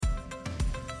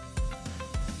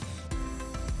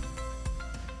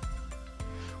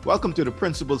Welcome to the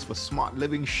Principles for Smart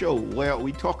Living show, where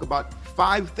we talk about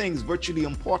 5 things virtually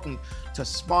important to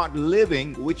smart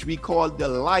living, which we call the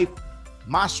Life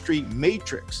Mastery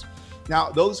Matrix.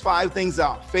 Now, those 5 things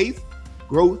are faith,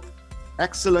 growth,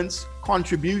 excellence,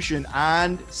 contribution,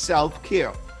 and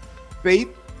self-care. Faith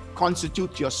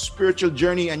constitutes your spiritual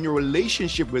journey and your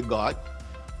relationship with God.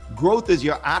 Growth is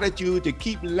your attitude to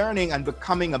keep learning and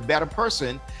becoming a better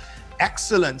person.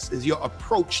 Excellence is your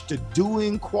approach to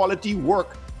doing quality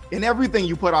work in everything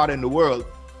you put out in the world.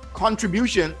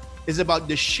 Contribution is about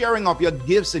the sharing of your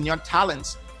gifts and your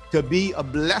talents to be a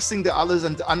blessing to others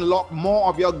and to unlock more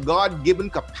of your God-given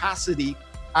capacity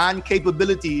and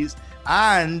capabilities.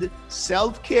 And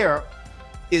self-care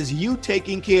is you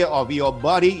taking care of your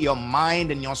body, your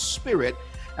mind, and your spirit,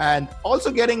 and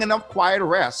also getting enough quiet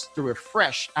rest to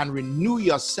refresh and renew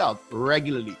yourself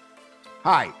regularly.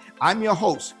 Hi, I'm your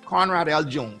host, Conrad L.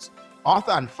 Jones,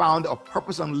 author and founder of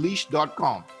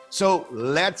PurposeUnleashed.com. So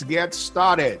let's get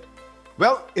started.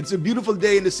 Well, it's a beautiful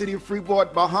day in the city of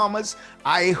Freeport, Bahamas.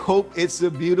 I hope it's a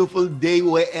beautiful day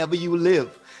wherever you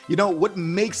live. You know, what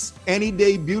makes any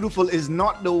day beautiful is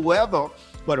not the weather,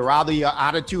 but rather your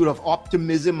attitude of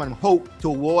optimism and hope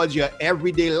towards your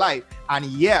everyday life. And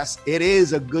yes, it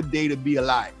is a good day to be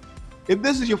alive. If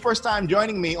this is your first time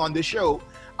joining me on the show,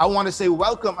 I want to say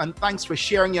welcome and thanks for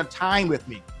sharing your time with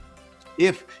me.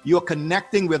 If you're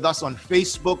connecting with us on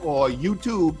Facebook or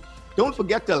YouTube, don't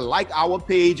forget to like our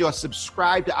page or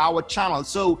subscribe to our channel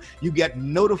so you get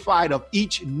notified of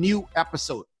each new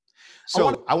episode.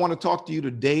 So I want to talk to you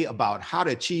today about how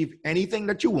to achieve anything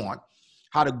that you want,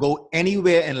 how to go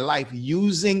anywhere in life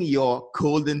using your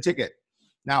golden ticket.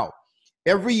 Now,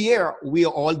 every year we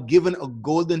are all given a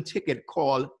golden ticket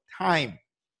called time.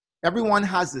 Everyone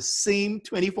has the same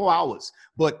 24 hours,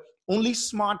 but only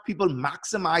smart people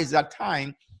maximize that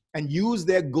time and use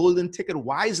their golden ticket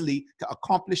wisely to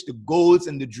accomplish the goals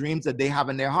and the dreams that they have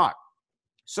in their heart.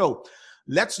 So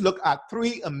let's look at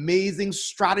 3 amazing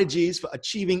strategies for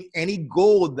achieving any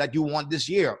goal that you want this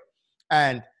year.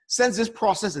 And since this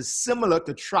process is similar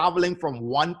to traveling from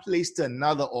one place to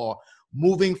another or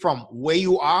moving from where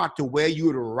you are to where you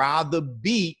would rather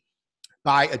be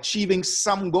by achieving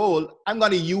some goal, I'm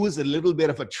going to use a little bit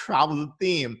of a travel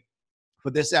theme for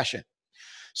this session.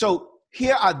 So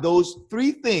here are those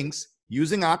 3 things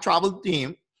using our travel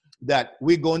theme that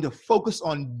we're going to focus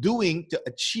on doing to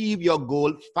achieve your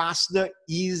goal faster,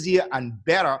 easier, and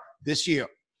better this year.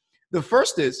 The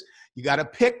first is you got to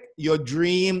pick your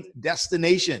dream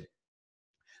destination.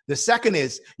 The second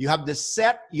is you have to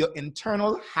set your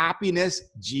internal happiness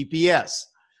GPS.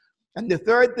 And the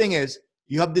third thing is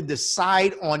you have to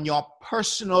decide on your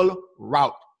personal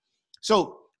route.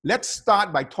 So let's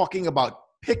start by talking about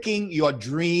picking your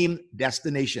dream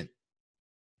destination.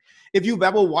 If you've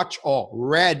ever watched or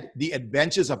read The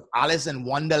Adventures of Alice in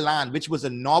Wonderland, which was a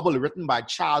novel written by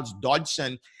Charles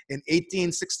Dodgson in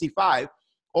 1865,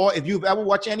 or if you've ever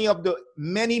watched any of the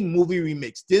many movie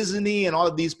remakes, Disney and all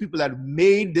of these people that have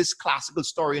made this classical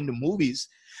story into movies,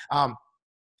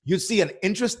 you see an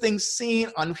interesting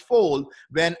scene unfold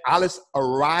when Alice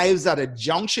arrives at a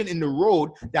junction in the road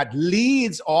that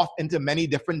leads off into many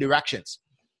different directions.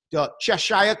 The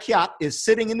Cheshire Cat is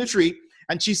sitting in the tree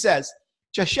and she says,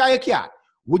 "Cheshire Cat,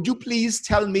 would you please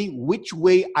tell me which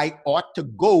way I ought to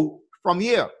go from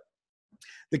here?"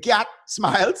 The cat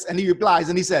smiles and he replies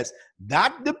and he says,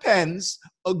 "That depends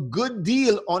a good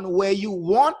deal on where you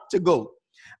want to go."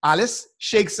 Alice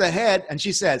shakes her head and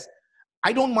she says,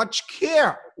 "I don't much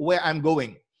care where I'm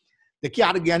going." The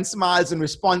cat again smiles and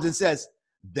responds and says,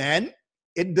 "Then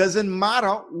it doesn't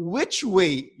matter which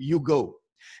way you go."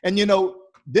 And you know,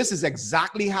 this is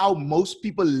exactly how most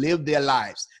people live their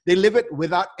lives. They live it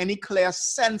without any clear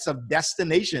sense of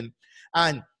destination.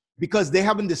 And because they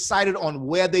haven't decided on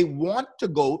where they want to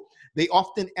go, they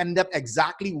often end up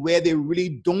exactly where they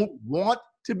really don't want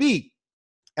to be.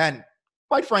 And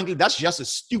quite frankly, that's just a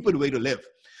stupid way to live.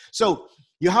 So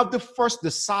you have to first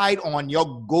decide on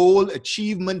your goal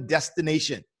achievement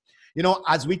destination. You know,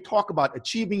 as we talk about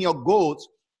achieving your goals,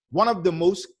 one of the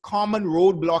most common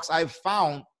roadblocks I've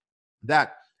found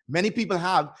that many people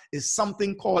have is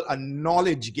something called a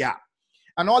knowledge gap.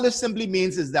 And all this simply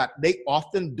means is that they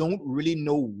often don't really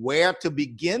know where to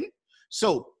begin.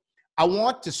 So I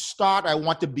want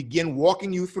to begin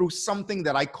walking you through something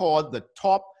that I call the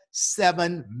top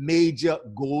 7 major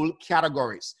goal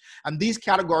categories. And these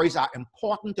categories are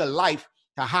important to life,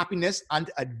 to happiness, and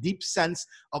a deep sense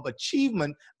of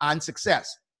achievement and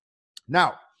success.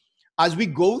 Now, as we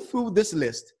go through this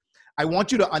list, I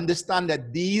want you to understand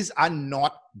that these are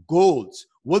not goals.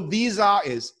 What these are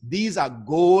is, these are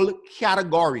goal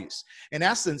categories. In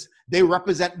essence, they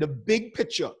represent the big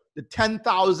picture, the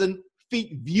 10,000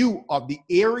 feet view of the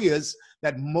areas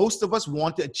that most of us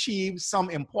want to achieve some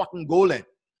important goal in.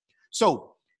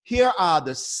 So here are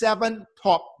the 7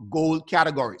 top goal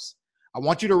categories. I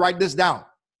want you to write this down.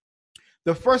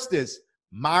 The first is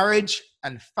marriage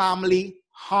and family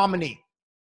harmony.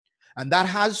 And that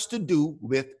has to do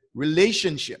with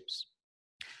relationships.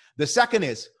 The second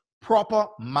is proper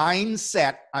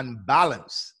mindset and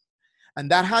balance. And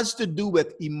that has to do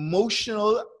with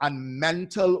emotional and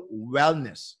mental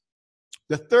wellness.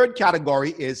 The third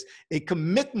category is a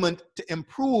commitment to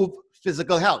improve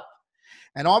physical health.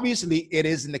 And obviously, it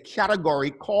is in the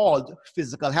category called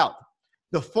physical health.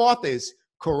 The fourth is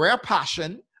career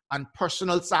passion and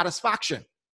personal satisfaction.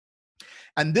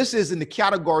 And this is in the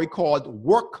category called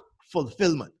work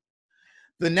fulfillment.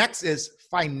 The next is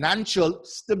financial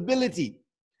stability.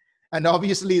 And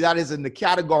obviously, that is in the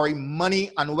category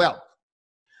money and wealth.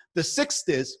 The sixth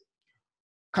is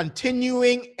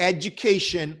continuing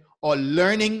education or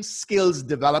learning skills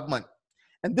development.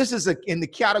 And this is in the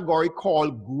category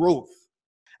called growth.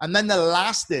 And then the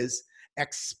last is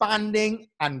expanding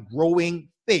and growing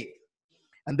faith.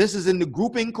 And this is in the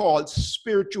grouping called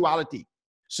spirituality.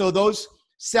 So those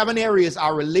 7 areas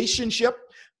are relationship,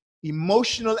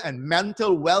 emotional and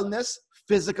mental wellness,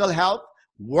 physical health,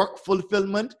 work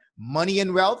fulfillment, money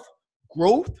and wealth,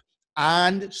 growth,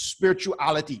 and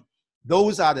spirituality.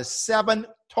 Those are the 7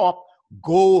 top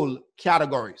goal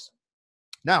categories.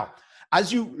 Now,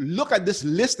 as you look at this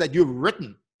list that you've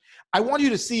written, I want you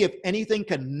to see if anything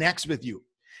connects with you.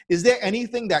 Is there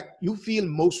anything that you feel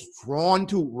most drawn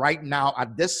to right now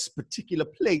at this particular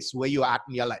place where you're at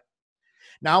in your life?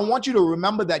 Now, I want you to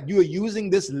remember that you are using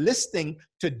this listing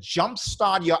to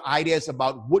jumpstart your ideas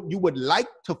about what you would like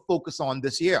to focus on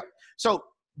this year. So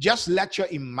just let your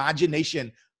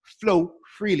imagination flow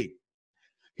freely.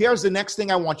 Here's the next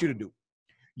thing I want you to do.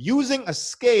 Using a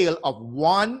scale of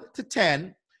 1 to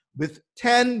 10, with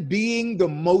 10 being the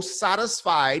most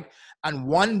satisfied and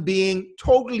 1 being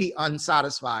totally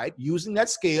unsatisfied, using that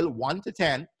scale 1 to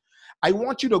 10, I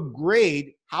want you to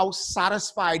grade how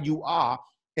satisfied you are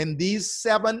in these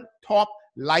 7 top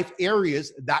life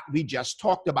areas that we just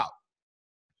talked about.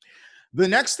 The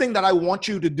next thing that I want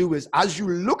you to do is, as you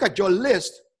look at your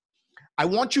list, I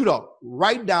want you to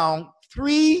write down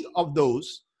 3 of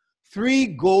those 3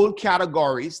 goal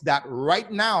categories that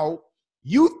right now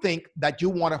you think that you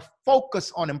want to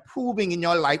focus on improving in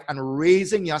your life and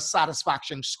raising your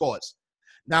satisfaction scores.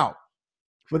 Now,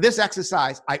 for this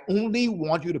exercise, I only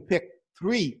want you to pick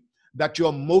 3 that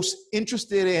you're most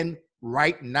interested in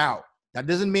right now. That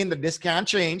doesn't mean that this can't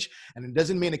change, and it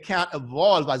doesn't mean it can't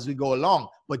evolve as we go along,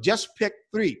 but just pick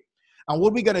 3. And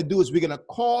what we're going to do is we're going to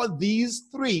call these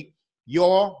 3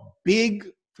 your big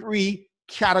 3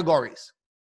 categories.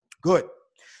 Good.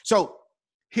 So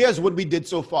here's what we did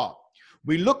so far.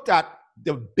 We looked at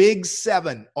the big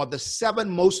 7, or the 7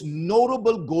 most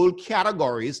notable goal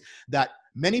categories that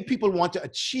many people want to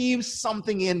achieve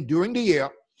something in during the year,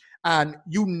 and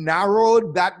you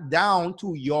narrowed that down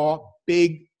to your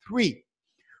big 3,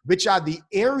 which are the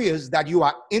areas that you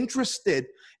are interested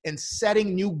in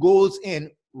setting new goals in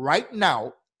right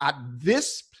now at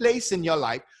this place in your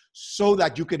life so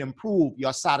that you can improve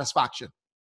your satisfaction.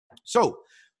 So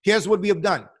here's what we have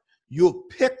done. You've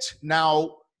picked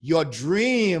now your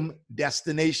dream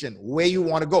destination, where you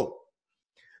want to go.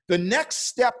 The next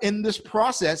step in this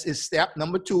process is step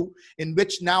number 2, in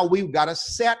which now we've got to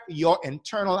set your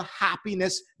internal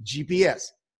happiness GPS.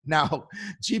 Now,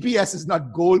 GPS is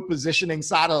not goal positioning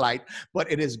satellite,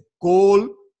 but it is goal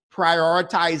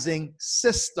prioritizing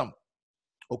system.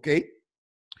 Okay?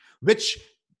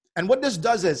 And what this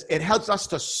does is it helps us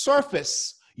to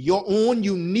surface your own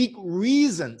unique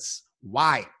reasons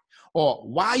why, or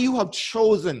why you have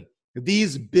chosen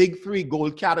these big 3 goal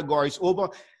categories over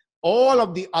all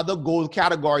of the other goal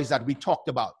categories that we talked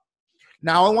about.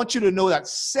 Now, I want you to know that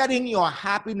setting your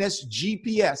happiness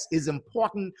GPS is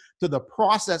important to the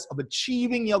process of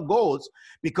achieving your goals,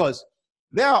 because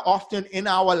there are often in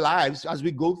our lives, as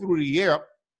we go through the year,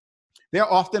 there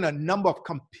are often a number of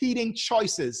competing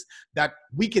choices that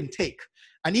we can take.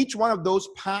 And each one of those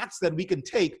paths that we can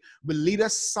take will lead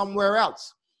us somewhere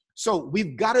else. So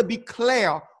we've got to be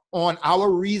clear on our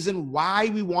reason why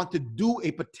we want to do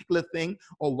a particular thing,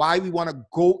 or why we want to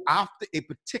go after a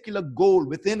particular goal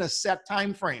within a set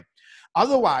time frame.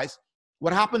 Otherwise,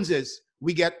 what happens is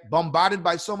we get bombarded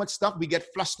by so much stuff, we get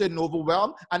flustered and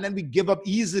overwhelmed, and then we give up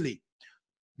easily.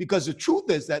 Because the truth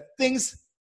is that things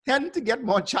tend to get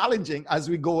more challenging as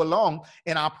we go along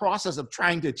in our process of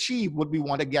trying to achieve what we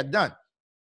want to get done.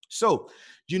 So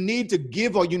you need to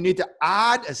give, or you need to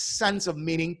add a sense of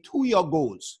meaning to your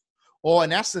goals. Or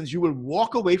in essence, you will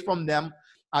walk away from them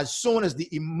as soon as the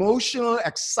emotional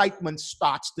excitement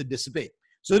starts to dissipate.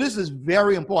 So this is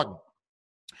very important.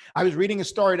 I was reading a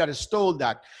story that is told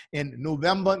that in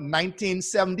November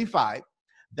 1975,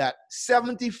 that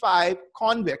 75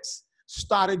 convicts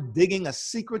started digging a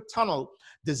secret tunnel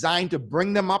designed to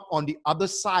bring them up on the other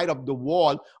side of the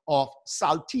wall of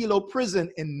Saltillo prison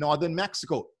in northern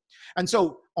Mexico. And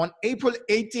so on April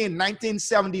 18,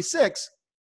 1976,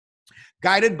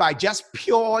 guided by just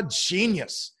pure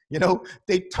genius,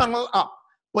 they tunneled up.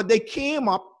 But they came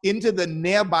up into the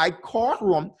nearby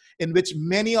courtroom in which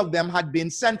many of them had been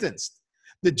sentenced.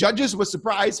 The judges were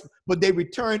surprised, but they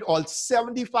returned all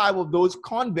 75 of those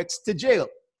convicts to jail.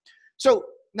 So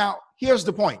now here's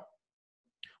the point.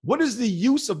 What is the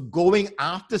use of going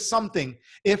after something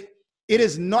if it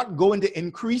is not going to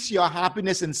increase your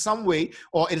happiness in some way,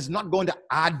 or it is not going to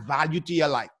add value to your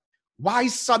life? Why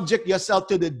subject yourself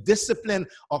to the discipline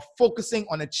of focusing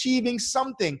on achieving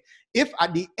something if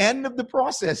at the end of the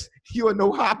process you are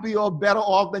no happier or better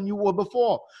off than you were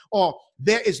before, or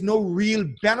there is no real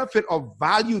benefit or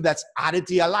value that's added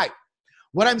to your life?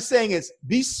 What I'm saying is,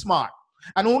 be smart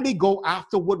and only go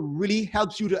after what really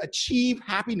helps you to achieve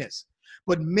happiness,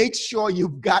 but make sure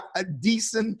you've got a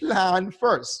decent plan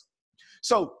first.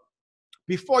 So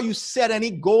before you set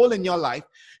any goal in your life,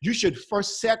 you should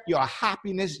first set your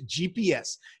happiness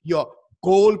GPS, your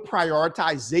goal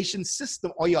prioritization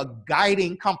system, or your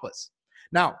guiding compass.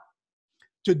 Now,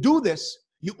 to do this,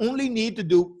 you only need to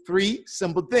do 3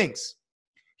 simple things.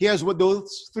 Here's what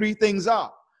those 3 things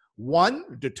are.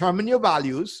 1, determine your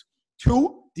values.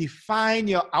 2, define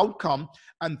your outcome.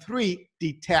 And 3,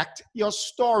 detect your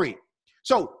story.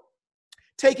 So,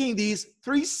 taking these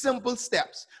 3 simple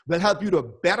steps will help you to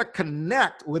better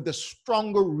connect with the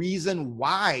stronger reason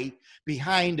why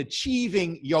behind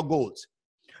achieving your goals.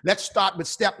 Let's start with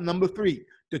step number 3,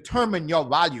 determine your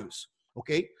values,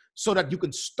 okay? So that you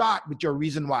can start with your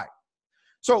reason why.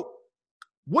 So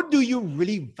what do you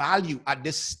really value at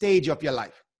this stage of your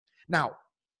life? Now,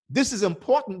 this is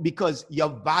important because your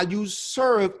values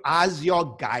serve as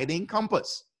your guiding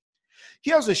compass.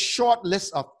 Here's a short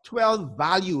list of 12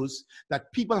 values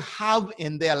that people have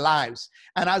in their lives.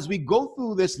 And as we go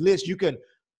through this list, you can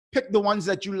pick the ones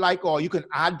that you like, or you can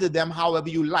add to them however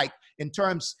you like, in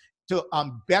terms to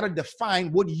better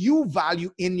define what you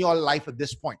value in your life at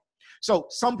this point. So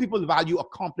some people value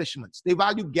accomplishments. They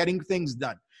value getting things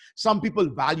done. Some people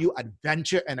value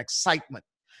adventure and excitement.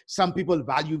 Some people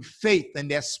value faith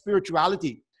and their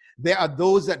spirituality. There are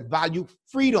those that value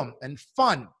freedom and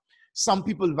fun. Some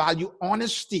people value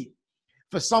honesty.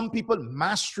 For some people,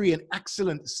 mastery and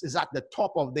excellence is at the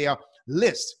top of their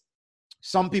list.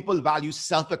 Some people value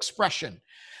self-expression.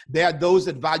 There are those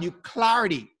that value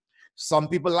clarity. Some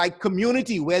people like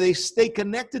community, where they stay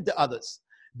connected to others.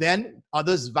 Then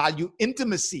others value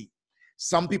intimacy.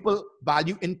 Some people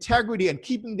value integrity and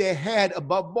keeping their head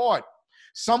above board.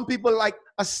 Some people like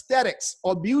aesthetics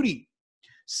or beauty.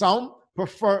 Some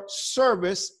prefer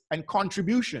service and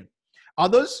contribution.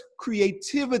 Others,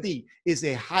 creativity is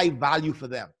a high value for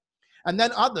them. And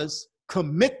then others,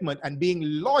 commitment and being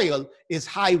loyal is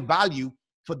high value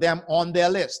for them on their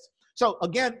list. So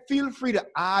again, feel free to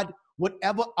add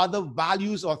whatever other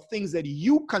values or things that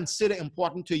you consider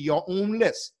important to your own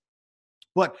list.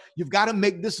 But you've got to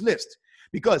make this list,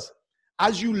 because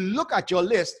as you look at your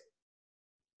list,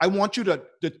 I want you to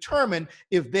determine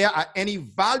if there are any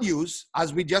values,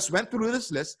 as we just went through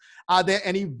this list, are there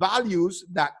any values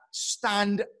that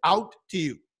stand out to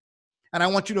you? And I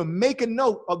want you to make a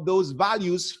note of those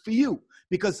values for you,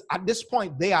 because at this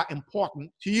point, they are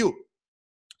important to you.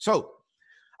 So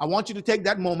I want you to take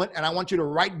that moment and I want you to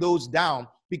write those down,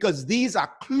 because these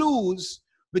are clues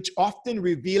which often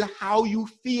reveal how you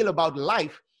feel about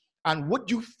life and what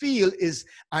you feel is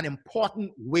an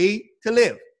important way to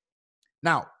live.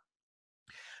 Now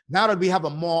that we have a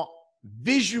more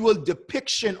visual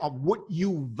depiction of what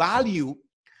you value,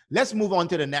 let's move on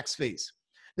to the next phase.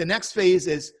 The next phase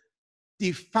is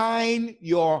define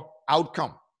your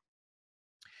outcome.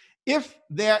 If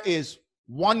there is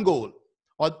one goal,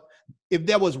 or if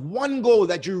there was one goal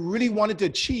that you really wanted to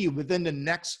achieve within the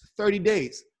next 30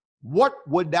 days, what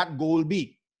would that goal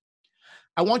be?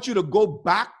 I want you to go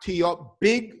back to your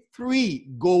big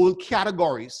 3 goal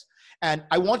categories. And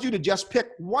I want you to just pick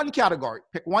one category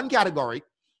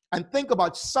and think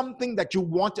about something that you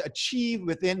want to achieve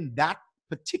within that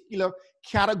particular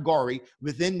category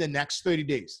within the next 30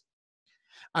 days.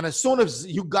 And as soon as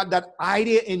you got that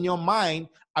idea in your mind,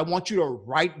 I want you to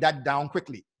write that down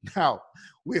quickly. Now,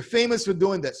 we're famous for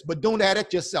doing this, but don't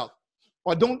edit yourself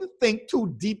or don't think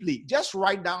too deeply. Just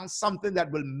write down something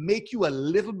that will make you a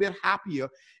little bit happier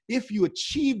if you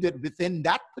achieved it within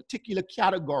that particular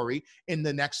category in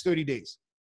the next 30 days.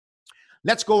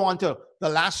 Let's go on to the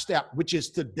last step, which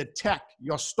is to detect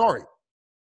your story.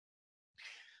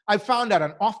 I found that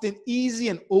an often easy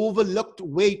and overlooked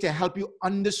way to help you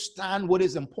understand what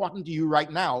is important to you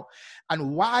right now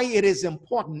and why it is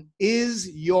important is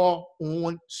your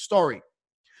own story.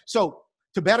 So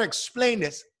to better explain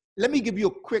this, let me give you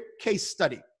a quick case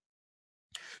study.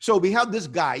 So we have this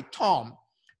guy, Tom.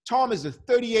 Tom is a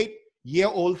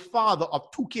 38-year-old father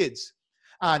of 2 kids.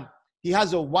 And he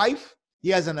has a wife. He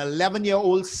has an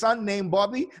 11-year-old son named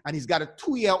Bobby. And he's got a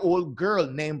 2-year-old girl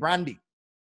named Brandy.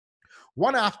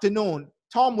 One afternoon,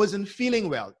 Tom wasn't feeling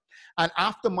well. And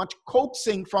after much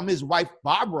coaxing from his wife,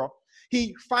 Barbara,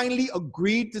 he finally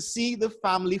agreed to see the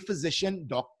family physician,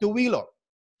 Dr. Wheeler.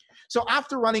 So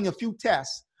after running a few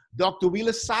tests, Dr.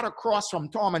 Wheeler sat across from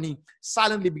Tom and he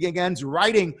silently began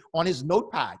writing on his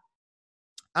notepad.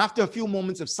 After a few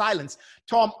moments of silence,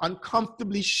 Tom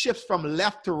uncomfortably shifts from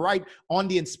left to right on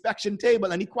the inspection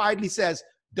table and he quietly says,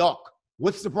 "Doc,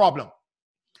 what's the problem?"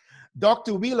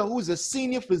 Dr. Wheeler, who's a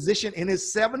senior physician in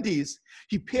his 70s,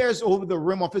 he peers over the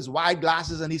rim of his wide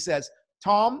glasses and he says,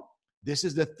 "Tom, this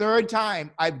is the 3rd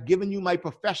time I've given you my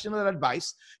professional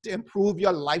advice to improve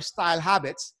your lifestyle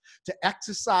habits, to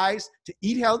exercise, to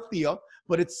eat healthier,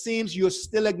 but it seems you're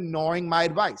still ignoring my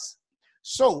advice.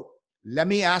 So let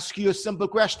me ask you a simple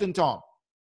question, Tom.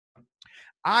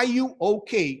 Are you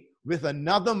okay with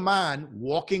another man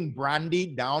walking Brandy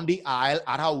down the aisle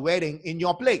at her wedding in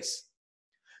your place?"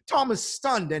 Tom is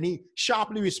stunned and he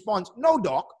sharply responds, "No,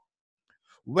 Doc."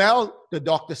 "Well," the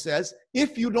doctor says,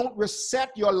 "if you don't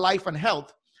reset your life and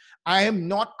health, I am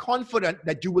not confident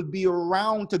that you will be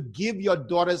around to give your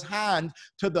daughter's hand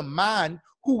to the man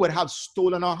who would have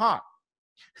stolen her heart."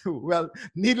 Well,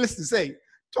 needless to say,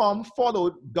 Tom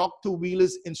followed Dr.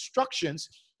 Wheeler's instructions.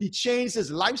 He changed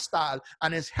his lifestyle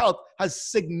and his health has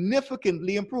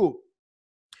significantly improved.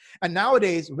 And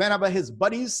nowadays, whenever his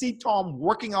buddies see Tom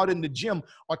working out in the gym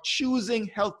or choosing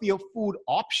healthier food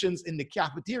options in the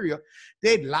cafeteria,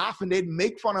 they'd laugh and they'd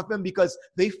make fun of him because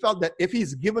they felt that if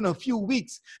he's given a few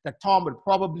weeks, that Tom would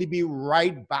probably be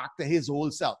right back to his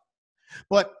old self.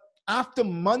 But after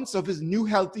months of his new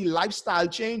healthy lifestyle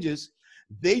changes,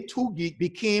 they too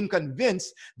became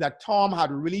convinced that Tom had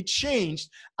really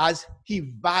changed as he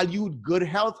valued good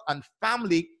health and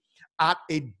family at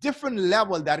a different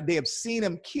level that they have seen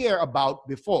him care about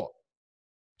before.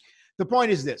 The point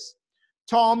is this: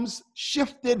 Tom's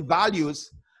shifted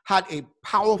values had a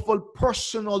powerful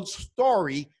personal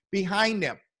story behind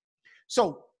them.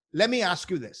 So let me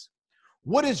ask you this.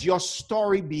 What is your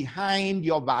story behind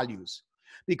your values?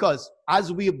 Because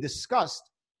as we have discussed,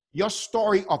 your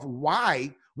story of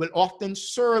why will often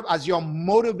serve as your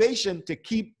motivation to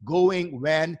keep going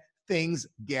when things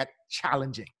get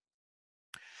challenging.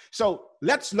 So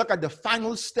let's look at the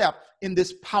final step in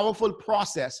this powerful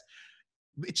process,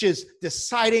 which is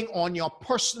deciding on your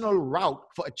personal route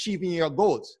for achieving your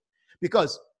goals.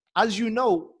 Because as you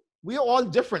know, we're all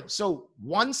different. So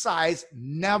one size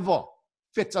never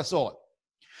fits us all.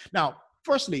 Now,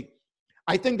 firstly,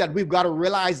 I think that we've got to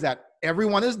realize that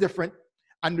everyone is different.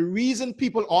 And the reason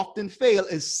people often fail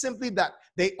is simply that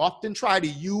they often try to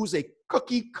use a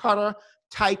cookie cutter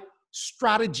type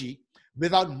strategy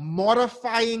without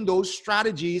modifying those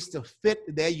strategies to fit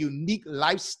their unique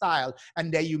lifestyle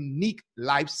and their unique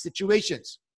life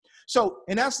situations. So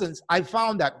in essence, I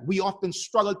found that we often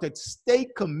struggle to stay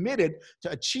committed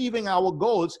to achieving our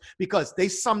goals because they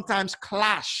sometimes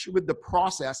clash with the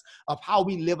process of how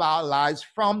we live our lives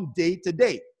from day to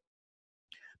day.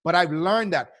 But I've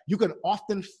learned that you can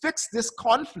often fix this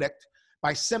conflict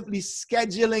by simply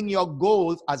scheduling your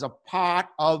goals as a part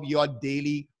of your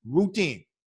daily routine.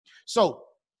 So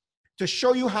to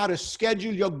show you how to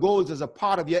schedule your goals as a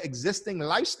part of your existing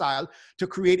lifestyle to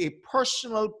create a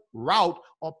personal route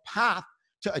or path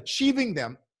to achieving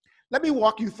them, let me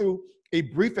walk you through a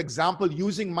brief example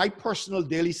using my personal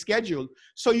daily schedule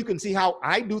so you can see how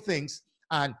I do things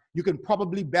and you can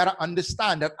probably better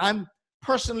understand that I'm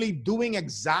personally doing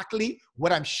exactly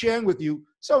what I'm sharing with you.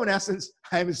 So in essence,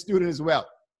 I'm a student as well.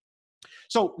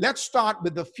 So let's start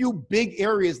with a few big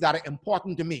areas that are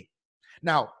important to me.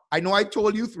 Now, I know I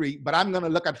told you 3, but I'm going to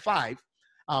look at 5.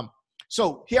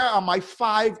 So here are my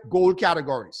 5 goal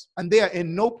categories, and they are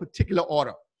in no particular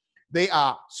order. They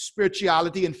are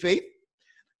spirituality and faith,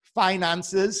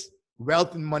 finances,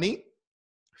 wealth and money,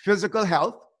 physical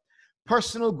health,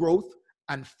 personal growth,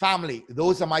 and family.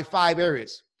 Those are my 5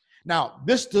 areas. Now,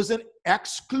 this doesn't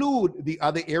exclude the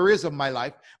other areas of my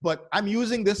life, but I'm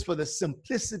using this for the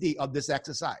simplicity of this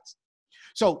exercise.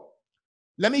 So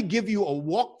let me give you a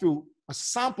walkthrough, a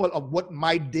sample of what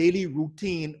my daily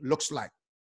routine looks like.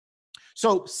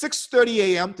 So 6:30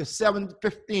 a.m. to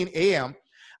 7:15 a.m.,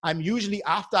 I'm usually,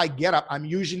 after I get up, I'm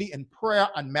usually in prayer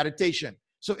and meditation.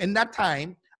 So in that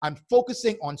time, I'm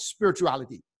focusing on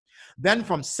spirituality. Then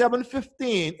from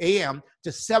 7:15 a.m. to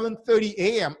 7:30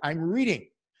 a.m., I'm reading.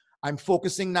 I'm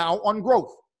focusing now on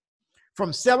growth.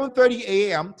 From 7:30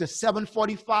 a.m. to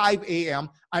 7:45 a.m.,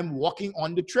 I'm walking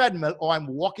on the treadmill, or I'm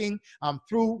walking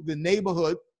through the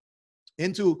neighborhood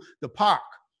into the park.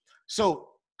 So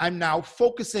I'm now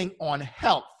focusing on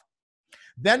health.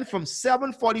 Then from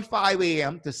 7:45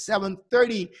 a.m. to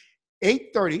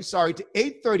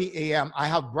 8:30 a.m., I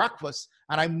have breakfast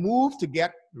and I move to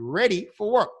get ready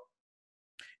for work.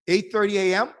 8:30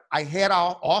 a.m., I head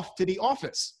off to the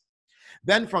office.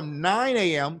 Then from 9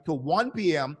 a.m. to 1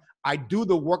 p.m., I do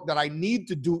the work that I need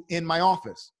to do in my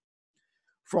office.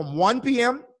 From 1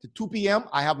 p.m. to 2 p.m.,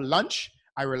 I have lunch.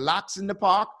 I relax in the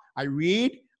park. I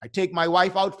read. I take my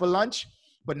wife out for lunch.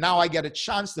 But now I get a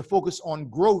chance to focus on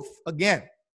growth again.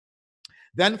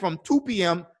 Then from 2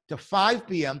 p.m. to 5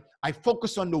 p.m., I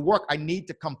focus on the work I need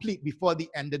to complete before the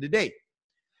end of the day.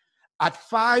 At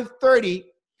 5:30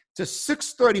 to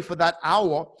 6:30 for that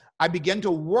hour, I begin to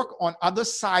work on other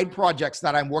side projects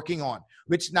that I'm working on,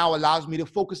 which now allows me to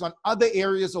focus on other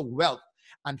areas of wealth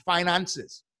and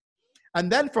finances.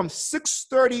 And then from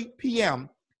 6:30 p.m.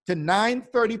 to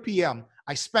 9:30 p.m.,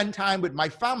 I spend time with my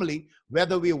family,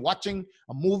 whether we're watching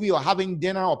a movie or having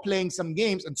dinner or playing some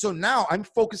games. And so now I'm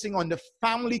focusing on the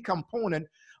family component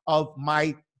of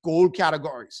my goal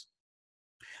categories.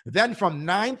 Then from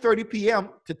 9:30 p.m.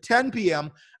 to 10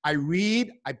 p.m., I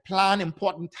read, I plan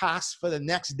important tasks for the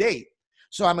next day.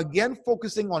 So I'm again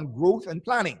focusing on growth and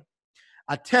planning.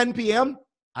 At 10 p.m.,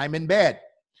 I'm in bed.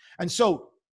 And so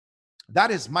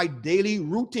that is my daily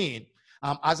routine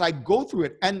as I go through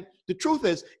it. And the truth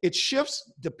is, it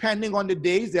shifts depending on the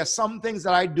days. There are some things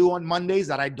that I do on Mondays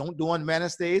that I don't do on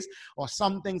Wednesdays, or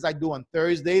some things I do on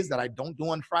Thursdays that I don't do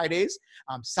on Fridays.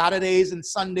 Saturdays and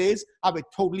Sundays have a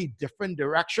totally different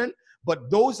direction.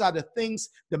 But those are the things,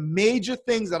 the major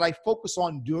things that I focus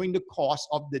on during the course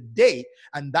of the day.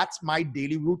 And that's my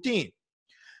daily routine.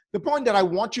 The point that I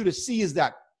want you to see is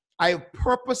that I have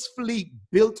purposefully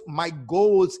built my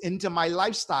goals into my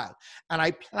lifestyle, and I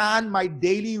plan my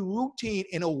daily routine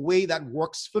in a way that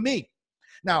works for me.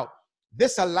 Now,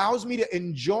 this allows me to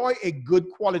enjoy a good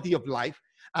quality of life.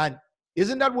 And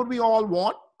isn't that what we all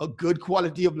want? A good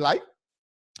quality of life?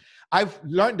 I've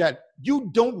learned that you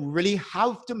don't really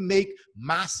have to make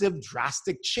massive,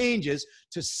 drastic changes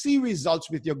to see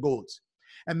results with your goals.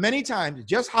 And many times,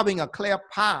 just having a clear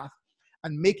path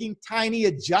and making tiny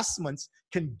adjustments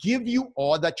can give you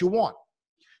all that you want.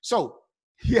 So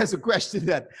here's a question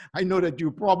that I know that you're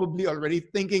probably already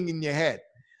thinking in your head.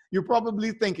 You're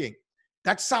probably thinking,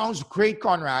 that sounds great,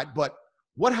 Conrad, but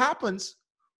what happens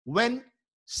when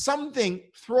something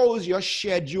throws your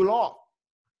schedule off?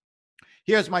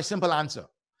 Here's my simple answer.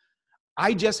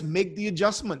 I just make the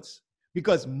adjustments,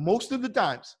 because most of the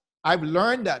times I've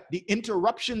learned that the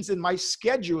interruptions in my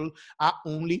schedule are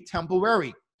only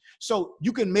temporary. So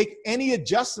you can make any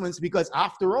adjustments, because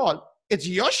after all, it's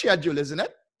your schedule, isn't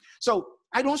it? So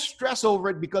I don't stress over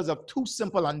it because of two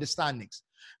simple understandings.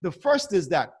 The first is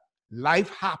that life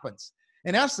happens.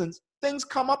 In essence, things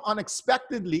come up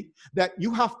unexpectedly that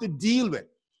you have to deal with.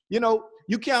 You know,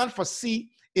 you can't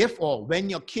foresee if or when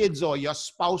your kids or your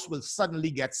spouse will suddenly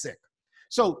get sick.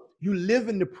 So you live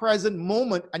in the present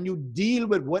moment and you deal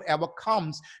with whatever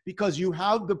comes, because you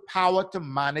have the power to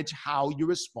manage how you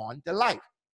respond to life.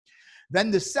 Then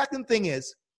the second thing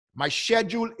is, my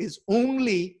schedule is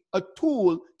only a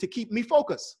tool to keep me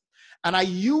focused. And I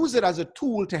use it as a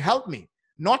tool to help me,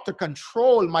 not to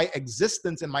control my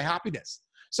existence and my happiness.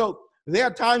 So there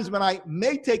are times when I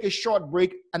may take a short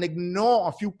break and ignore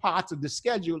a few parts of the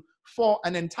schedule for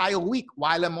an entire week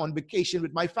while I'm on vacation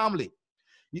with my family.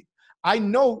 I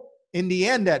know in the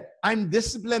end that I'm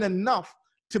disciplined enough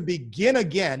to begin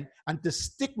again and to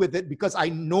stick with it, because I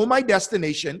know my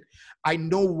destination. I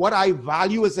know what I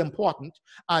value as important.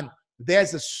 And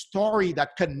there's a story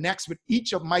that connects with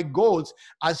each of my goals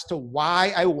as to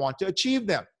why I want to achieve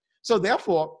them. So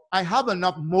therefore, I have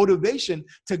enough motivation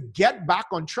to get back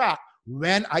on track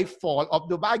when I fall off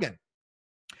the wagon.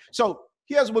 So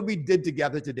here's what we did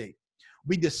together today.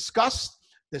 We discussed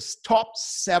the top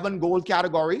 7 goal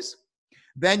categories.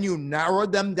 Then you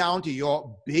narrowed them down to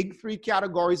your big 3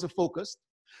 categories of focus.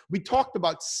 We talked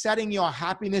about setting your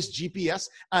happiness GPS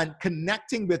and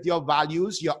connecting with your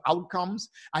values, your outcomes,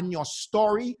 and your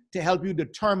story to help you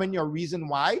determine your reason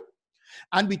why.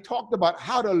 And we talked about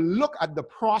how to look at the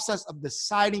process of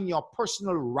deciding your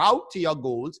personal route to your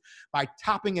goals by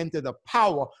tapping into the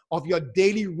power of your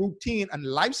daily routine and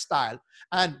lifestyle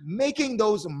and making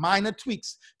those minor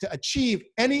tweaks to achieve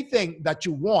anything that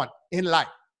you want in life.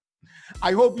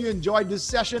 I hope you enjoyed this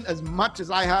session as much as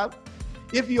I have.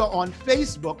 If you're on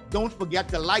Facebook, don't forget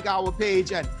to like our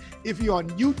page. And if you're on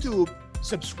YouTube,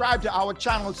 subscribe to our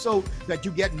channel so that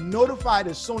you get notified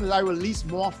as soon as I release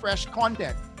more fresh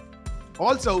content.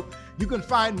 Also, you can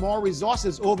find more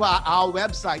resources over at our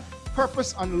website,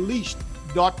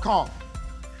 purposeunleashed.com.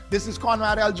 This is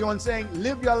Conrad L. Jones saying,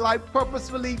 live your life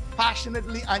purposefully,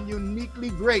 passionately, and uniquely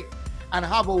great. And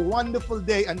have a wonderful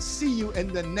day, and see you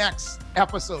in the next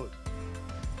episode.